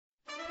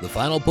The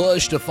final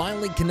push to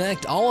finally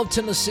connect all of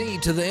Tennessee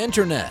to the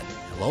internet.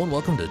 Hello and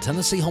welcome to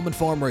Tennessee Home and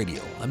Farm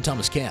Radio. I'm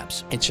Thomas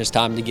Capps. It's just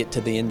time to get to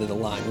the end of the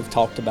line. We've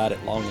talked about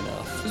it long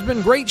enough. There's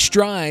been great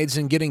strides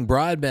in getting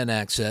broadband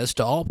access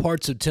to all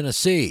parts of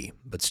Tennessee,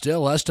 but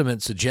still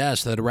estimates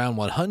suggest that around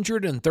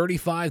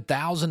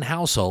 135,000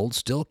 households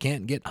still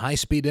can't get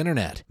high-speed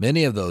internet.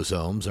 Many of those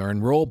homes are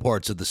in rural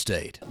parts of the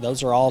state.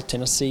 Those are all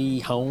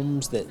Tennessee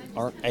homes that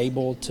aren't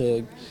able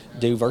to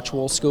do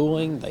virtual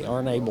schooling. They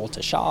aren't able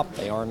to shop.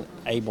 They aren't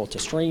able to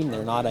stream.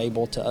 They're not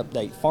able to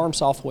update farm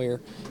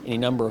software, any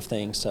number of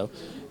things. So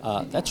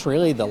that's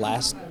really the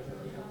last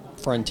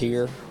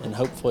frontier, and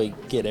hopefully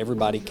get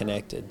everybody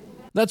connected.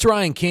 That's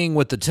Ryan King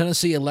with the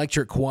Tennessee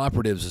Electric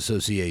Cooperatives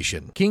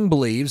Association. King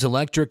believes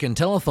electric and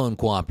telephone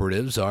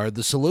cooperatives are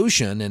the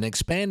solution in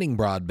expanding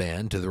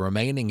broadband to the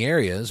remaining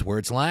areas where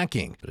it's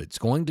lacking, but it's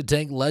going to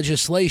take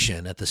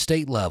legislation at the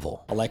state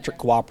level. Electric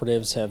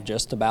cooperatives have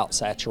just about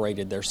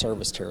saturated their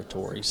service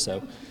territories,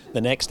 so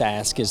the next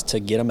ask is to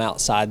get them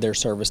outside their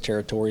service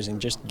territories and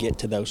just get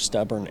to those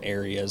stubborn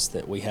areas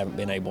that we haven't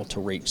been able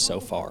to reach so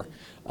far.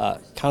 Kind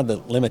of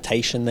the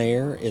limitation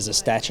there is a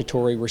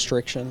statutory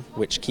restriction,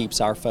 which keeps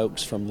our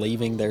folks from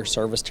leaving their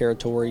service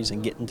territories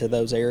and getting to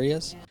those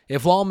areas.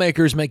 If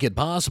lawmakers make it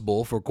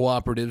possible for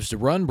cooperatives to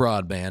run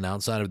broadband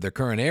outside of their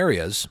current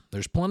areas,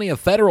 there's plenty of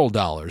federal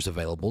dollars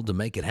available to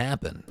make it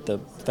happen. The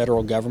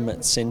federal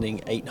government's sending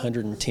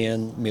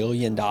 $810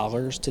 million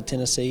to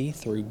Tennessee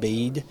through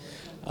BEAD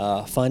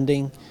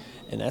funding,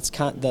 and that's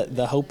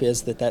the hope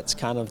is that that's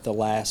kind of the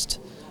last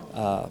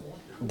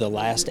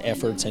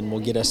efforts and will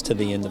get us to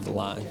the end of the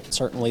line.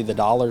 Certainly the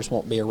dollars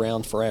won't be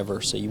around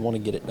forever, so you want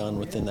to get it done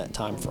within that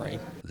time frame.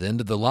 The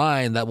end of the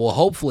line that will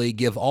hopefully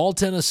give all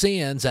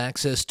Tennesseans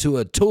access to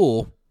a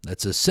tool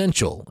that's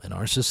essential in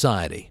our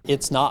society.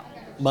 It's not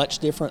much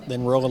different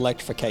than rural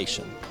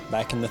electrification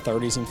back in the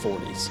 30s and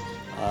 40s.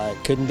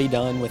 It couldn't be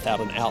done without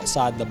an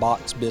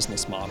outside-the-box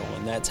business model,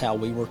 and that's how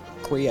we were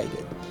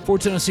created. For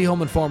Tennessee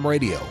Home and Farm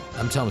Radio,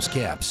 I'm Thomas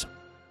Capps.